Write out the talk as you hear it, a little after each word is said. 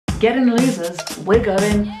Getting losers, we're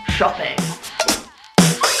going shopping.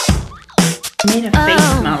 Made a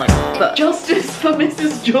face smell like fuck. Justice for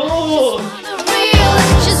Mrs. George!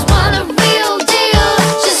 Just want a real deal.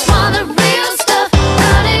 Just want the real stuff.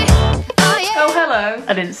 Oh, hello.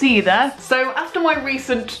 I didn't see you there. So after my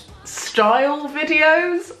recent style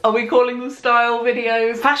videos, are we calling them style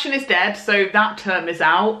videos? Fashion is dead, so that term is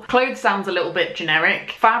out. Clothes sounds a little bit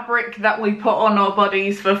generic. Fabric that we put on our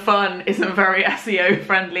bodies for fun isn't very SEO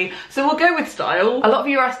friendly, so we'll go with style. A lot of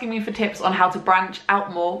you are asking me for tips on how to branch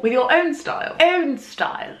out more with your own style. Own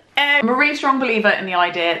style. I'm a really strong believer in the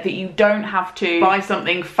idea that you don't have to buy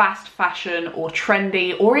something fast fashion or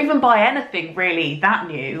trendy, or even buy anything really that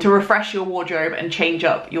new to refresh your wardrobe and change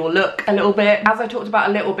up your look a little bit. As I talked about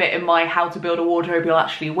a little bit in my how to build a wardrobe you'll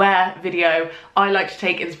actually wear video, I like to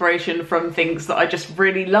take inspiration from things that I just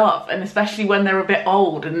really love, and especially when they're a bit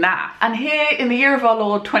old and naff. And here in the year of our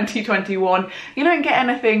Lord 2021, you don't get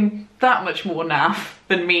anything that much more naff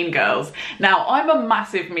than Mean Girls. Now, I'm a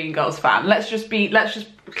massive Mean Girls fan. Let's just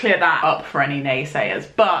clear that up for any naysayers,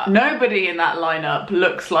 but nobody in that lineup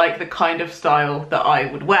looks like the kind of style that I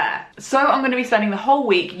would wear. So I'm going to be spending the whole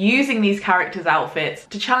week using these characters' outfits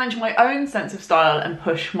to challenge my own sense of style and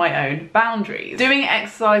push my own boundaries. Doing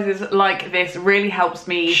exercises like this really helps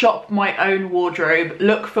me shop my own wardrobe,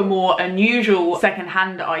 look for more unusual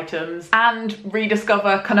secondhand items, and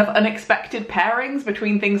rediscover kind of unexpected pairings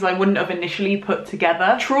between things I wouldn't have initially put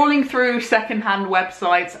together. Trawling through secondhand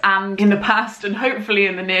websites and, in the past and hopefully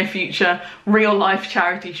in the near future, real life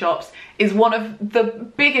charity shops is one of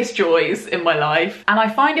the biggest joys in my life. And I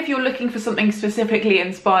find if you're looking for something specifically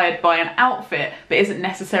inspired by an outfit but isn't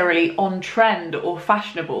necessarily on trend or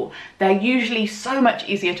fashionable, they're usually so much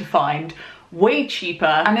easier to find, way cheaper,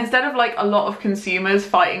 and instead of like a lot of consumers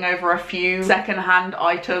fighting over a few secondhand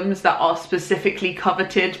items that are specifically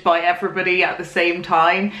coveted by everybody at the same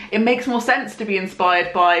time, it makes more sense to be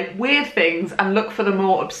inspired by weird things and look for the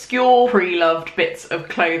more obscure, pre-loved bits of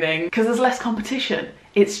clothing because there's less competition.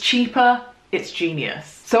 It's cheaper, it's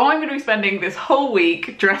genius. So I'm going to be spending this whole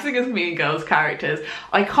week dressing as Mean Girls characters.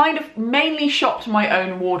 I kind of mainly shopped my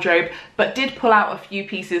own wardrobe, but did pull out a few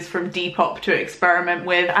pieces from Depop to experiment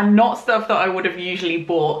with, and not stuff that I would have usually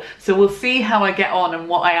bought. So we'll see how I get on and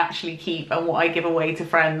what I actually keep and what I give away to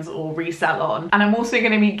friends or resell on. And I'm also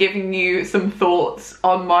going to be giving you some thoughts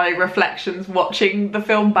on my reflections watching the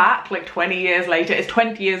film back, like 20 years later. It's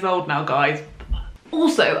 20 years old now, guys.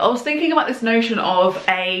 Also, I was thinking about this notion of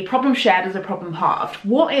a problem shared as a problem halved.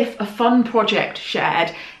 What if a fun project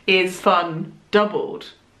shared is fun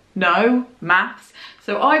doubled? No? Maths?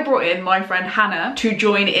 So I brought in my friend Hannah to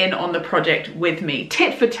join in on the project with me.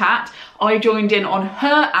 Tit for tat, I joined in on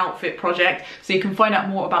her outfit project, so you can find out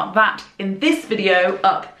more about that in this video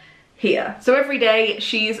up here. So every day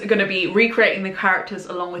she's gonna be recreating the characters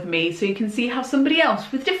along with me, so you can see how somebody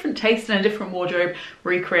else with different taste and a different wardrobe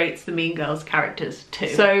recreates the Mean Girls characters too.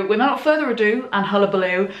 So without further ado and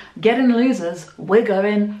hullabaloo, getting losers, we're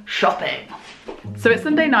going shopping. So it's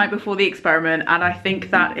Sunday night before the experiment, and I think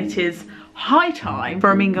that it is high time for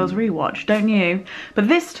a Mean Girls rewatch, don't you? But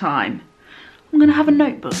this time, I'm gonna have a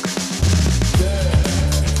notebook.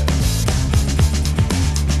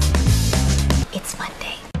 It's Monday.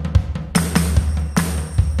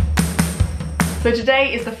 So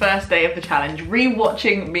today is the first day of the challenge.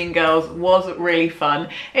 Rewatching Mean Girls was really fun.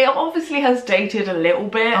 It obviously has dated a little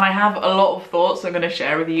bit, and I have a lot of thoughts I'm going to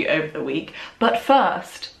share with you over the week. But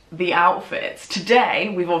first, the outfits.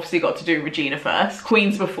 Today, we've obviously got to do Regina first,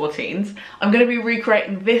 Queens Before Teens. I'm going to be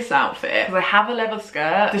recreating this outfit because I have a leather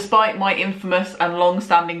skirt. Despite my infamous and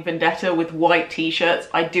long-standing vendetta with white t-shirts,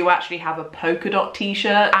 I do actually have a polka dot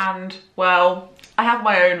t-shirt, and, well, I have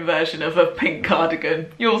my own version of a pink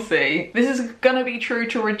cardigan, you'll see. This is gonna be true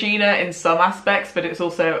to Regina in some aspects, but it's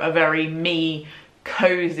also a very me,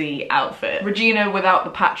 cozy outfit. Regina without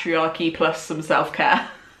the patriarchy plus some self-care.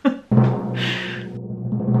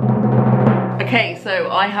 Okay,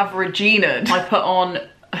 so I have Regina'd. I put on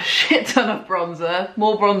a shit ton of bronzer,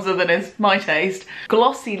 more bronzer than is my taste,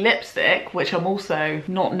 glossy lipstick, which I'm also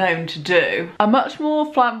not known to do, a much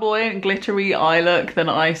more flamboyant glittery eye look than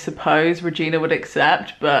I suppose Regina would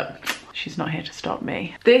accept, but she's not here to stop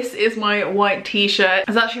me. This is my white t-shirt.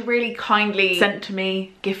 It's actually really kindly sent to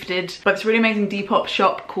me, gifted, by this really amazing Depop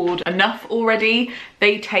shop called Enough Already.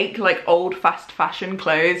 They take like old fast fashion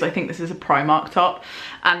clothes, I think this is a Primark top,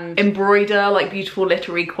 and embroider like beautiful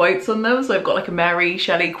literary quotes on them. So I've got like a Mary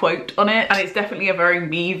Shelley quote on it, and it's definitely a very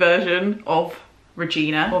me version of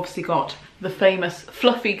Regina. Obviously got the famous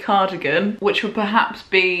fluffy cardigan, which would perhaps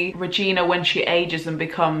be Regina when she ages and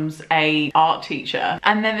becomes a art teacher.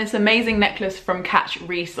 And then this amazing necklace from Catch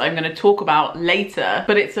Reese I'm going to talk about later,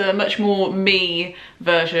 but it's a much more me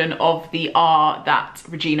version of the R that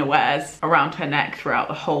Regina wears around her neck throughout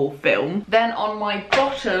the whole film. Then on my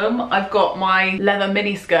bottom, I've got my leather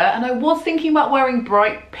miniskirt, and I was thinking about wearing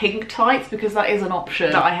bright pink tights because that is an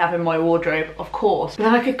option that I have in my wardrobe, of course. But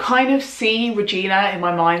then I could kind of see Regina in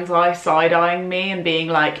my mind's eye side-eyeing me and being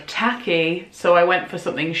like, tacky, so I went for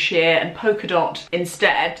something sheer and polka dot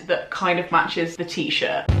instead that kind of matches the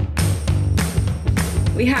t-shirt.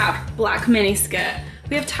 We have black miniskirt.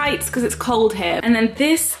 We have tights because it's cold here. And then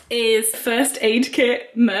this is first aid kit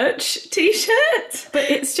merch t-shirt.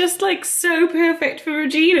 But it's just like so perfect for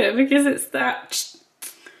Regina because it's that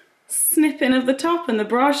snipping of the top and the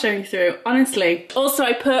bra showing through, honestly. Also,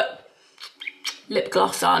 I put lip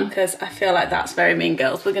gloss on because I feel like that's very Mean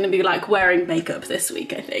Girls. We're gonna be like wearing makeup this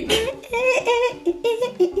week, I think.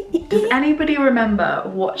 Does anybody remember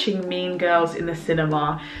watching Mean Girls in the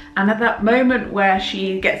cinema and at that moment where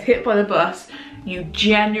she gets hit by the bus, you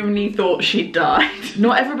genuinely thought she died?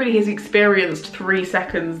 Not everybody has experienced 3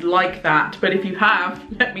 seconds like that, but if you have,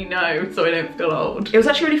 let me know so I don't feel old. It was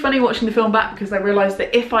actually really funny watching the film back because I realised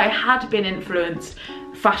that if I had been influenced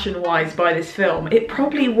fashion-wise by this film, it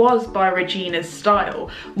probably was by Regina's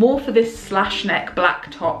style. More for this slash neck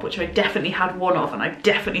black top, which I definitely had one of, and I'm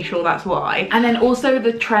definitely sure that's why. And then also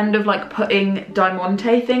the trend of like putting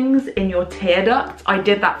diamante things in your tear ducts. I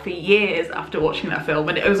did that for years after watching that film,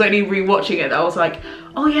 and it was only rewatching it that I was like,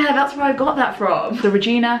 oh yeah, that's where I got that from. So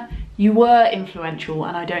Regina, you were influential,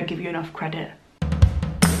 and I don't give you enough credit.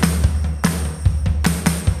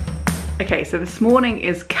 Okay, so this morning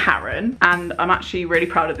is Karen, and I'm actually really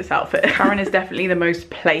proud of this outfit. Karen is definitely the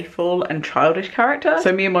most playful and childish character,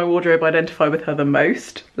 so me and my wardrobe identify with her the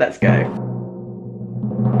most. Let's go.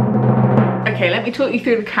 Okay, let me talk you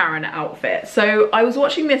through the Karen outfit. So I was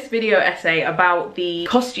watching this video essay about the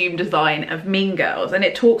costume design of Mean Girls, and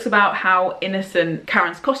it talks about how innocent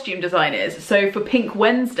Karen's costume design is. So for Pink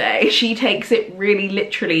Wednesday, she takes it really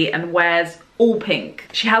literally and wears all pink.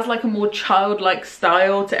 She has like a more childlike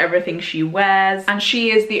style to everything she wears, and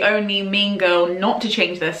she is the only Mean Girl not to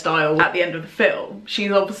change their style at the end of the film.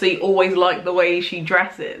 She's obviously always liked the way she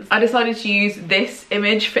dresses. I decided to use this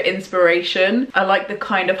image for inspiration. I like the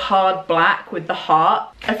kind of hard black with the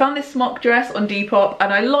heart. I found this smock dress on Depop,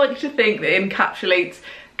 and I like to think that it encapsulates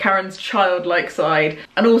Karen's childlike side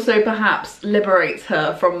and also perhaps liberates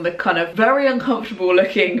her from the kind of very uncomfortable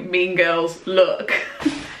looking Mean Girls look.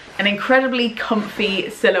 An incredibly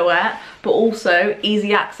comfy silhouette, but also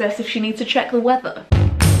easy access if she needs to check the weather.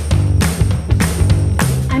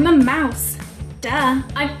 I'm a mouse, duh.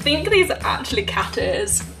 I think these are actually cat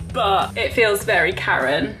ears, but it feels very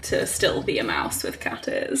Karen to still be a mouse with cat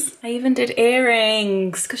ears. I even did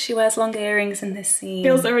earrings, because she wears long earrings in this scene.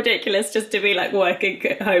 Feels so ridiculous just to be like working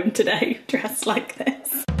at home today, dressed like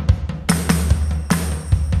this.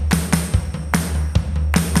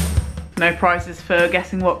 No prizes for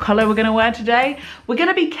guessing what colour we're gonna wear today. We're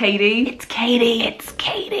gonna be Katie. It's Katie, it's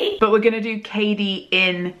Katie. But we're gonna do Katie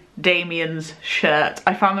in Damien's shirt.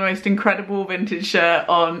 I found the most incredible vintage shirt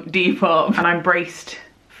on Depop, and I'm braced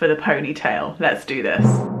for the ponytail. Let's do this.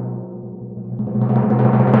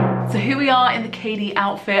 So here we are in the Katie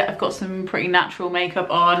outfit. I've got some pretty natural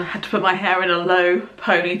makeup on. Had to put my hair in a low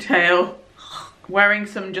ponytail. Wearing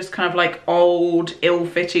some just kind of like old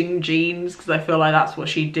ill-fitting jeans because I feel like that's what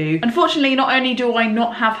she'd do. Unfortunately, not only do I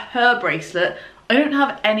not have her bracelet, I don't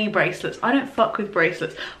have any bracelets. I don't fuck with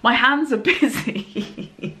bracelets. My hands are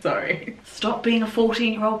busy. Sorry. Stop being a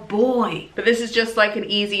 14-year-old boy. But this is just like an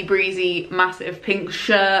easy breezy, massive pink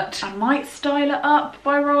shirt. I might style it up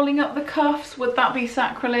by rolling up the cuffs. Would that be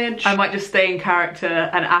sacrilege? I might just stay in character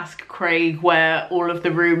and ask Craig where all of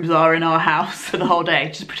the rooms are in our house for the whole day.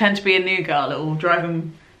 Just pretend to be a new girl. It will drive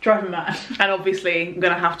him mad. And obviously, I'm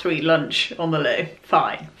gonna have to eat lunch on the loo.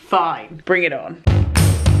 Fine, fine. Bring it on.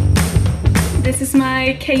 This is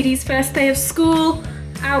my Katie's first day of school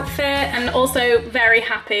outfit, and also very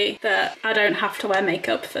happy that I don't have to wear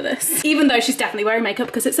makeup for this. Even though she's definitely wearing makeup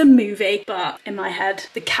because it's a movie, but in my head,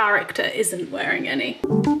 the character isn't wearing any.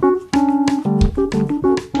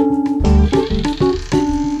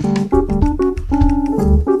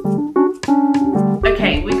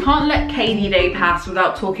 Okay, we can't let Katie Day pass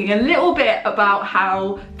without talking a little bit about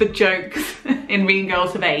how the jokes in Mean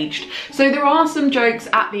Girls have aged. So there are some jokes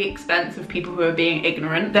at the expense of people who are being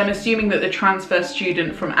ignorant. Them assuming that the transfer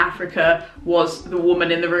student from Africa was the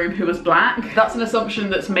woman in the room who was black. That's an assumption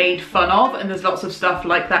that's made fun of, and there's lots of stuff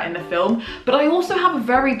like that in the film. But I also have a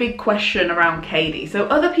very big question around Katie. So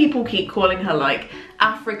other people keep calling her like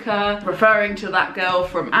Africa, referring to that girl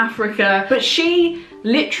from Africa, but she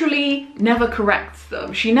literally never corrects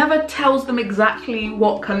them. She never tells them exactly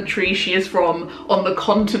what country she is from on the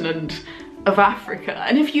continent of Africa.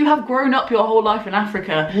 And if you have grown up your whole life in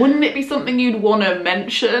Africa, wouldn't it be something you'd want to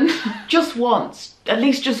mention? Just once. At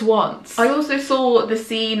least just once. I also saw the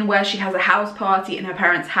scene where she has a house party in her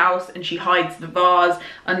parents' house and she hides the vase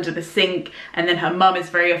under the sink, and then her mum is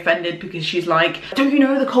very offended because she's like, don't you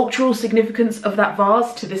know the cultural significance of that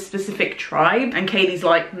vase to this specific tribe? And Katie's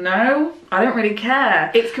like, no, I don't really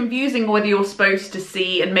care. It's confusing whether you're supposed to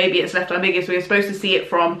see, and maybe it's left ambiguous, where you're supposed to see it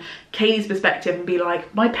from Katie's perspective and be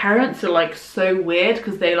like, my parents are like so weird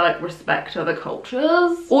because they like respect other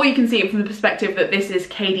cultures. Or you can see it from the perspective that this is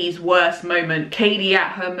Katie's worst moment. Katie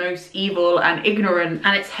at her most evil and ignorant,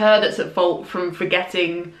 and it's her that's at fault from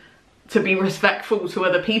forgetting to be respectful to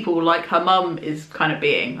other people like her mum is kind of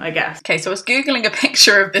being, I guess. Okay, so I was Googling a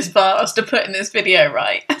picture of this vase to put in this video,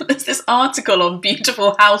 right? There's this article on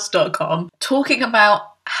beautifulhouse.com talking about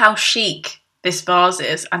how chic this vase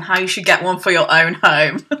is and how you should get one for your own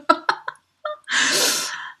home.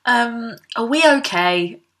 Are we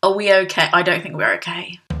okay? Are we okay? I don't think we're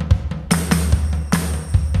okay.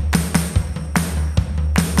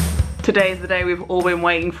 Today is the day we've all been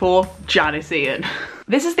waiting for, Janice Ian.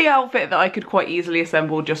 This is the outfit that I could quite easily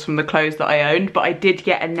assemble just from the clothes that I owned, but I did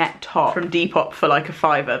get a net top from Depop for like a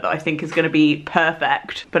 £5 that I think is going to be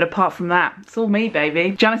perfect. But apart from that, it's all me,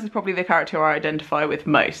 baby. Janice is probably the character I identify with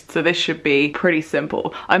most, so this should be pretty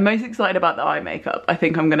simple. I'm most excited about the eye makeup. I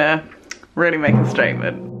think I'm gonna really make a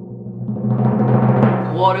statement.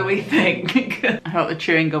 What do we think? I thought the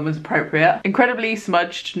chewing gum was appropriate. Incredibly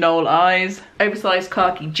smudged Knoll eyes, oversized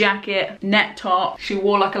khaki jacket, net top. She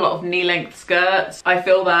wore like a lot of knee-length skirts. I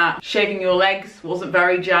feel that shaving your legs wasn't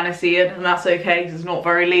very Janice-ian, and that's okay because it's not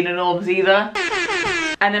very Lena Norms either.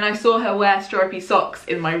 And then I saw her wear stripy socks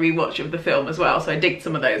in my rewatch of the film as well, so I digged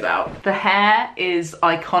some of those out. The hair is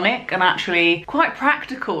iconic and actually quite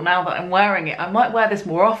practical now that I'm wearing it. I might wear this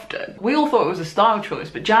more often. We all thought it was a style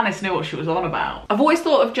choice, but Janice knew what she was on about. I've always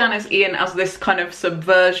thought of Janice Ian as this kind of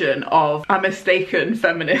subversion of a mistaken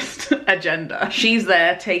feminist agenda. She's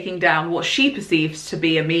there taking down what she perceives to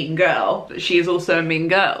be a mean girl, but she is also a mean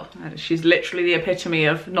girl. She's literally the epitome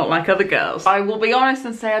of not like other girls. I will be honest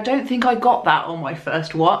and say I don't think I got that on my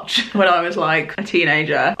first watch when I was like a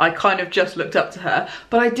teenager. I kind of just looked up to her,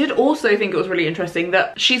 but I did also think it was really interesting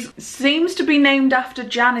that she seems to be named after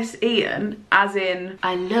Janice Ian, as in,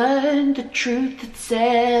 I learned the truth at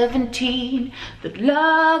 17, that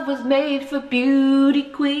love was made for beauty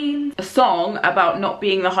queens. A song about not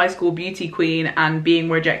being the high school beauty queen and being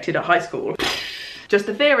rejected at high school. Just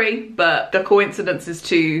a theory, but the coincidence is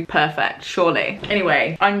too perfect, surely.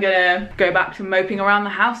 Anyway, I'm gonna go back to moping around the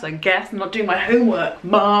house, I guess. I'm not doing my homework,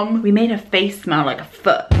 Mum. We made her face smell like a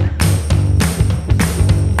foot.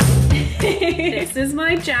 This is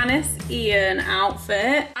my Janice Ian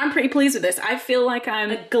outfit. I'm pretty pleased with this. I feel like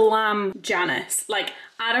I'm a glam Janice. Like,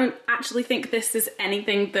 I don't actually think this is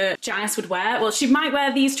anything that Janice would wear. Well, she might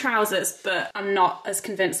wear these trousers, but I'm not as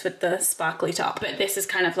convinced with the sparkly top. But this is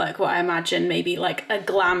kind of like what I imagine maybe like a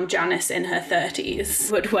glam Janice in her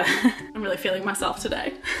 30s would wear. I'm really feeling myself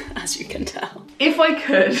today, as you can tell. If I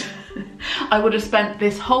could, I would have spent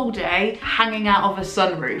this whole day hanging out of a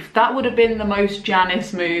sunroof. That would have been the most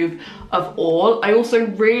Janice move of all. I also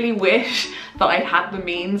really wish that I had the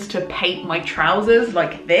means to paint my trousers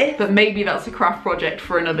like this, but maybe that's a craft project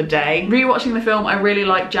for another day. Rewatching the film, I really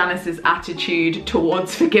like Janice's attitude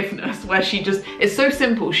towards forgiveness, where she just, it's so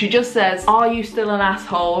simple. She just says, are you still an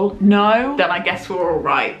asshole? No? Then I guess we're all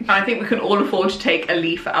right. And I think we can all afford to take a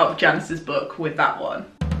leaf out of Janice's book with that one.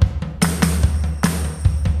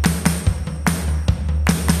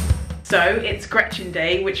 So it's Gretchen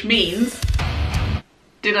Day, which means,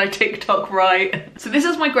 did I TikTok right? So this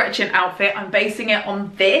is my Gretchen outfit. I'm basing it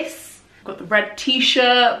on this. I've got the red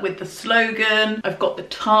t-shirt with the slogan. I've got the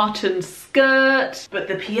tartan skirt, but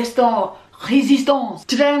the pièce de résistance.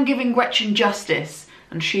 Today I'm giving Gretchen justice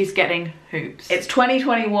and she's getting hoops. It's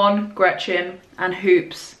 2021, Gretchen, and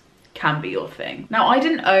hoops can be your thing. Now, I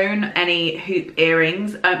didn't own any hoop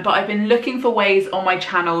earrings, but I've been looking for ways on my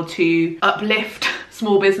channel to uplift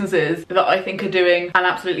small businesses that I think are doing an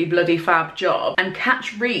absolutely bloody fab job. And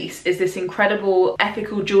Catch Reese is this incredible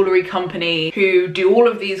ethical jewellery company who do all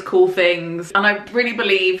of these cool things. And I really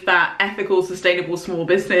believe that ethical, sustainable small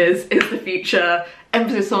business is the future.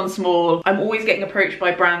 Emphasis on small. I'm always getting approached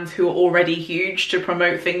by brands who are already huge to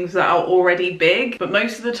promote things that are already big. But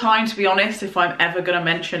most of the time, to be honest, if I'm ever going to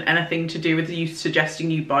mention anything to do with you suggesting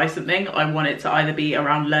you buy something, I want it to either be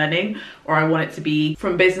around learning, or I want it to be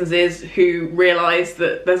from businesses who realise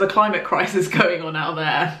that there's a climate crisis going on out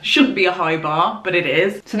there. Shouldn't be a high bar, but it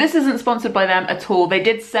is. So this isn't sponsored by them at all. They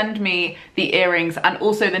did send me the earrings and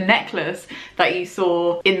also the necklace that you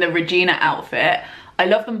saw in the Regina outfit. I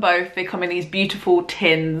love them both. They come in these beautiful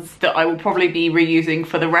tins that I will probably be reusing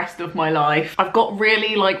for the rest of my life. I've got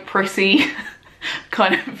really like prissy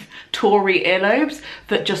kind of Tory earlobes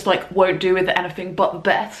that just like won't do with anything but the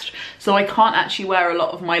best. So I can't actually wear a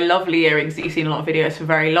lot of my lovely earrings that you see in a lot of videos for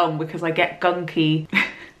very long because I get gunky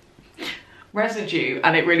residue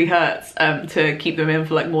and it really hurts to keep them in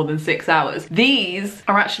for like more than 6 hours. These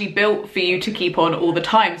are actually built for you to keep on all the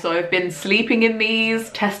time. So I've been sleeping in these,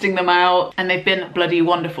 testing them out, and they've been bloody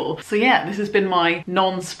wonderful. So yeah, this has been my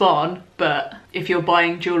non-spawn, but if you're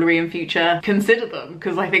buying jewellery in future, consider them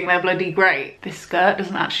because I think they're bloody great. This skirt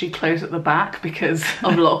doesn't actually close at the back because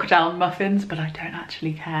of lockdown muffins, but I don't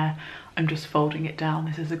actually care. I'm just folding it down.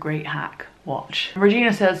 This is a great hack. Watch.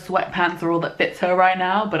 Regina says sweatpants are all that fits her right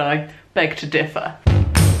now, but I beg to differ.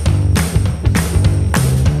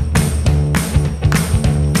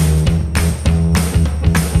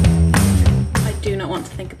 I do not want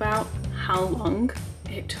to think about how long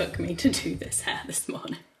it took me to do this hair this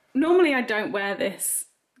morning. Normally I don't wear this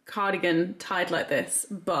cardigan tied like this,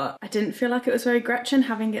 but I didn't feel like it was very Gretchen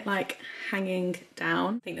having it like hanging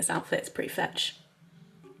down. I think this outfit's pretty fetch.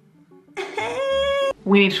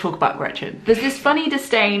 We need to talk about Gretchen. There's this funny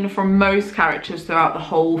disdain from most characters throughout the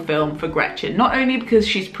whole film for Gretchen, not only because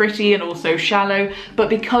she's pretty and also shallow, but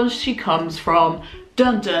because she comes from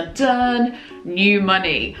dun dun dun, new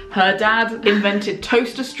money. Her dad invented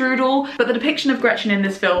toaster strudel, but the depiction of Gretchen in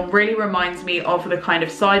this film really reminds me of the kind of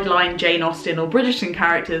sideline Jane Austen or Bridgerton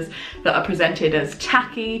characters that are presented as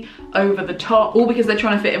tacky, over the top, all because they're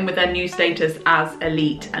trying to fit in with their new status as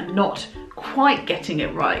elite and not quite getting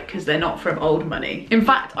it right because they're not from old money. In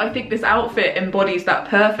fact, I think this outfit embodies that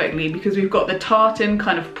perfectly because we've got the tartan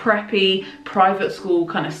kind of preppy private school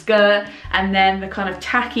kind of skirt and then the kind of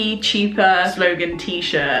tacky cheaper slogan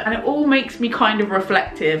t-shirt, and it all makes me kind of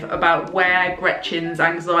reflective about where Gretchen's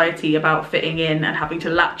anxiety about fitting in and having to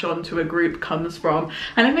latch on to a group comes from,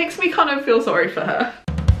 and it makes me kind of feel sorry for her.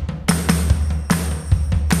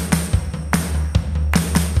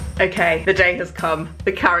 Okay, the day has come.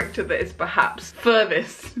 The character that is perhaps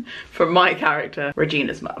furthest from my character,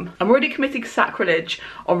 Regina's mum. I'm already committing sacrilege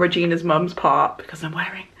on Regina's mum's part because I'm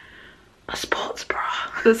wearing a sports bra.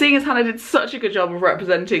 So seeing as Hannah did such a good job of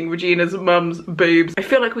representing Regina's mum's boobs, I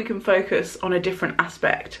feel like we can focus on a different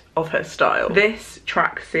aspect of her style. This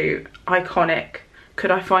tracksuit, iconic. Could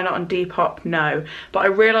I find it on Depop? No. But I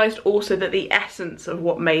realised also that the essence of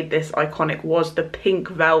what made this iconic was the pink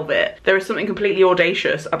velvet. There is something completely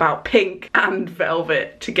audacious about pink and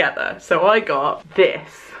velvet together. So I got this.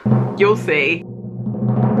 You'll see.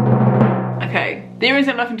 Okay, the earrings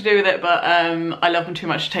have nothing to do with it, but I love them too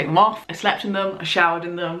much to take them off. I slept in them, I showered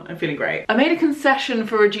in them, I'm feeling great. I made a concession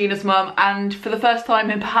for Regina's mum, and for the first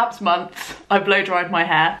time in perhaps months, I blow dried my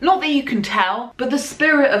hair. Not that you can tell, but the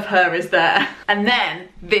spirit of her is there. And then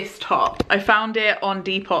this top. I found it on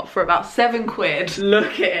Depop for about 7 quid.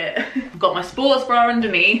 Look at it. I've got my sports bra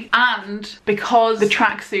underneath, and because the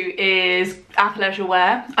tracksuit is athleisure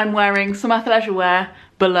wear, I'm wearing some athleisure wear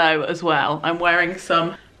below as well. I'm wearing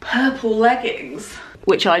some purple leggings,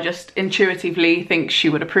 which I just intuitively think she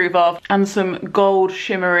would approve of, and some gold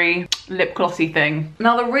shimmery lip glossy thing.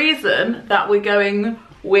 Now the reason that we're going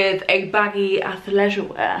with a baggy athleisure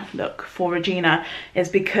wear look for Regina is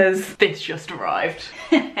because this just arrived.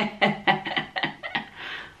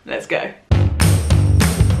 Let's go.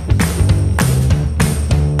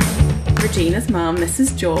 Regina's mum, this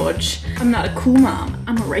is George. I'm not a cool mum,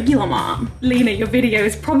 I'm a regular mum. Lena, your video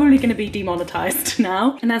is probably going to be demonetized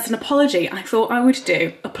now. And as an apology, I thought I would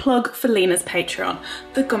do a plug for Lena's Patreon,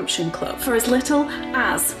 the Gumption Club. For as little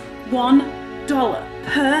as $1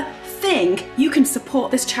 per thing, you can support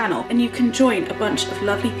this channel and you can join a bunch of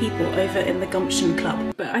lovely people over in the Gumption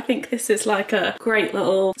Club. But I think this is like a great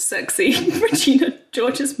little sexy Regina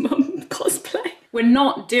George's mum cosplay. We're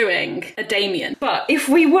not doing a Damien, but if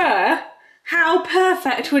we were, how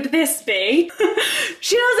perfect would this be?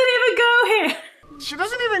 She doesn't even go here. She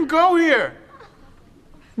doesn't even go here.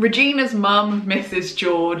 Regina's mum, Mrs.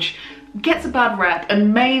 George, gets a bad rep,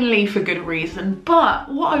 and mainly for good reason,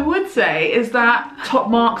 but what I would say is that top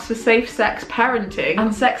marks for safe sex parenting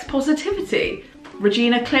and sex positivity.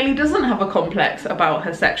 Regina clearly doesn't have a complex about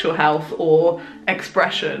her sexual health or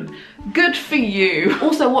expression. Good for you.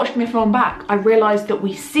 Also, watching the film back, I realised that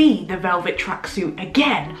we see the velvet tracksuit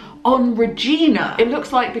again on Regina. It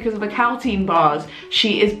looks like because of the Caltine bars,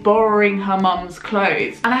 she is borrowing her mum's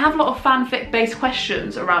clothes. And I have a lot of fanfic based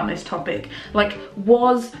questions around this topic. Like,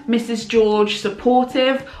 was Mrs. George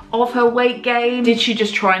supportive of her weight gain? Did she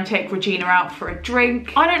just try and take Regina out for a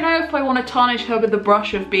drink? I don't know if I want to tarnish her with the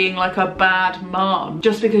brush of being like a bad mom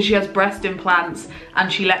just because she has breast implants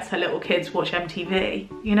and she lets her little kids watch MTV,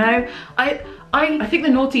 you know? I think the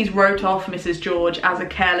naughties wrote off Mrs. George as a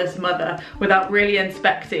careless mother without really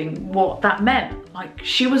inspecting what that meant. Like,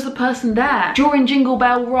 she was the person there. During Jingle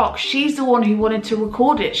Bell Rock, she's the one who wanted to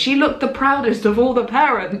record it. She looked the proudest of all the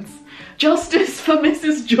parents. Justice for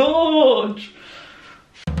Mrs. George!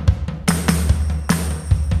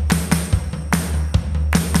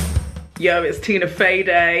 Yo, it's Tina Fey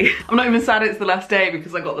Day. I'm not even sad it's the last day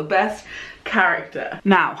because I got the best character.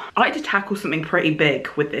 Now, I had to tackle something pretty big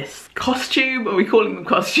with this costume. Are we calling them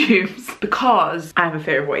costumes? Because I have a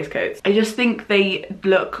fear of waistcoats. I just think they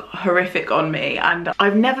look horrific on me, and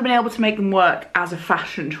I've never been able to make them work as a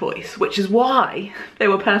fashion choice, which is why they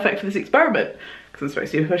were perfect for this experiment. I'm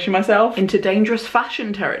supposed to be pushing myself into dangerous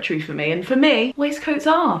fashion territory for me, and for me, waistcoats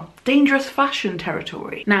are dangerous fashion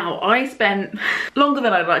territory. Now, I spent longer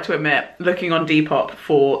than I'd like to admit looking on Depop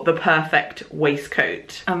for the perfect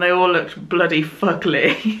waistcoat, and they all looked bloody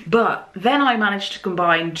fugly. But then I managed to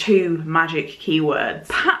combine two magic keywords: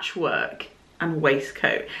 patchwork and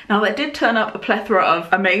waistcoat. Now, that did turn up a plethora of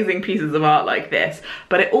amazing pieces of art like this,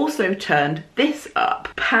 but it also turned this up.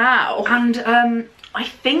 Pow! And I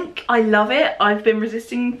think I love it. I've been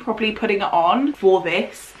resisting properly putting it on for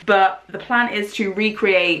this, but the plan is to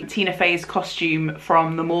recreate Tina Fey's costume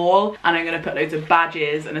from the mall, and I'm gonna put loads of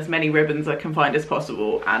badges and as many ribbons I can find as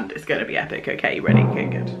possible, and it's gonna be epic. Okay, you ready? Okay,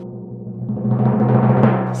 good.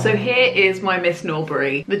 So here is my Miss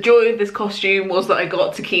Norbury. The joy of this costume was that I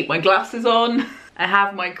got to keep my glasses on. I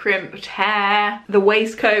have my crimped hair, the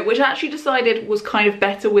waistcoat, which I actually decided was kind of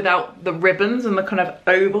better without the ribbons and the kind of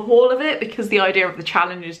overhaul of it, because the idea of the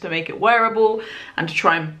challenge is to make it wearable and to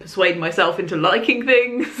try and persuade myself into liking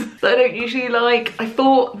things that I don't usually like. I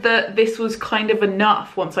thought that this was kind of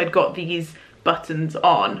enough once I'd got these buttons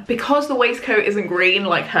on. Because the waistcoat isn't green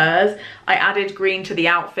like hers, I added green to the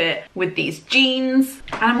outfit with these jeans.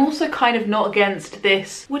 And I'm also kind of not against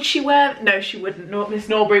this. Would she wear? No, she wouldn't. No, Miss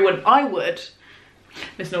Norbury wouldn't. I would.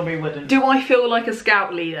 Miss Norbury wouldn't. Do I feel like a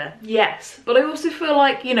scout leader? Yes. But I also feel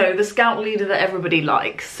like, you know, the scout leader that everybody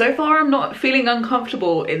likes. So far I'm not feeling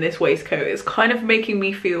uncomfortable in this waistcoat. It's kind of making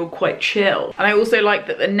me feel quite chill. And I also like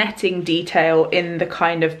that the netting detail in the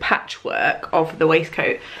kind of patchwork of the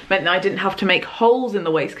waistcoat meant that I didn't have to make holes in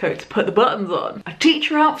the waistcoat to put the buttons on. A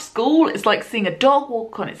teacher out of school is like seeing a dog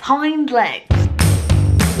walk on its hind legs.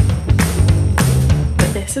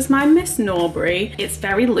 This is my Miss Norbury. It's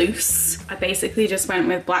very loose. I basically just went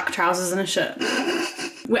with black trousers and a shirt.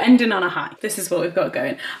 We're ending on a high. This is what we've got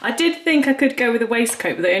going. I did think I could go with a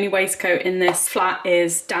waistcoat, but the only waistcoat in this flat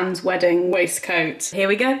is Dan's wedding waistcoat. Here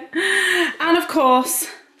we go. And of course,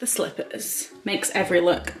 the slippers. Makes every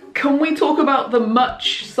look. Can we talk about the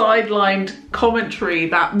much sidelined commentary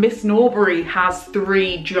that Miss Norbury has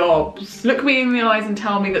 3 jobs? Look me in the eyes and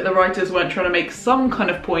tell me that the writers weren't trying to make some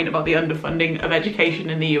kind of point about the underfunding of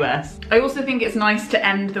education in the US. I also think it's nice to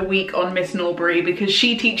end the week on Miss Norbury because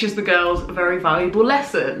she teaches the girls a very valuable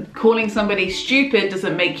lesson. Calling somebody stupid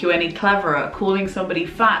doesn't make you any cleverer. Calling somebody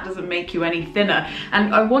fat doesn't make you any thinner.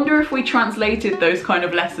 And I wonder if we translated those kind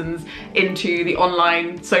of lessons into the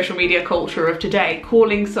online social media culture of today.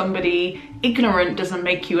 Calling somebody ignorant doesn't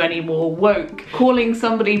make you any more woke. Calling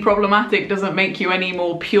somebody problematic doesn't make you any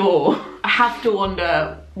more pure. I have to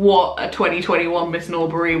wonder what a 2021 Miss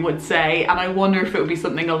Norbury would say, and I wonder if it would be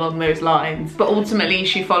something along those lines. But ultimately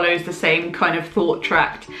she follows the same kind of thought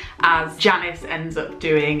tract as Janice ends up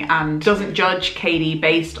doing, and doesn't judge Katie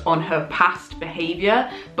based on her past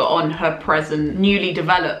behaviour, but on her present, newly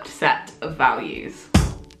developed set of values.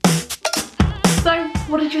 So,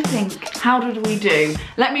 what did you think? How did we do?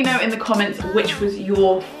 Let me know in the comments which was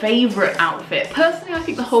your favourite outfit. Personally, I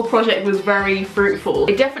think the whole project was very fruitful.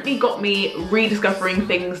 It definitely got me rediscovering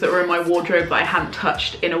things that were in my wardrobe that I hadn't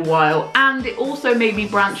touched in a while, and it also made me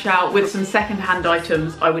branch out with some second-hand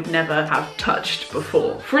items I would never have touched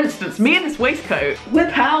before. For instance, me and this waistcoat, we're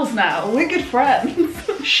pals now, we're good friends.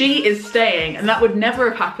 She is staying, and that would never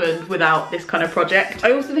have happened without this kind of project.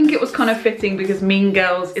 I also think it was kind of fitting because Mean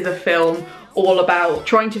Girls is a film all about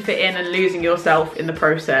trying to fit in and losing yourself in the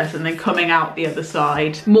process and then coming out the other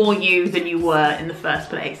side more you than you were in the first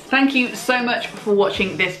place. Thank you so much for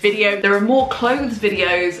watching this video. There are more clothes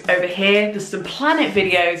videos over here. There's some planet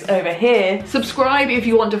videos over here. Subscribe if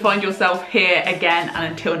you want to find yourself here again, and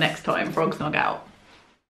until next time, Frogsnog out.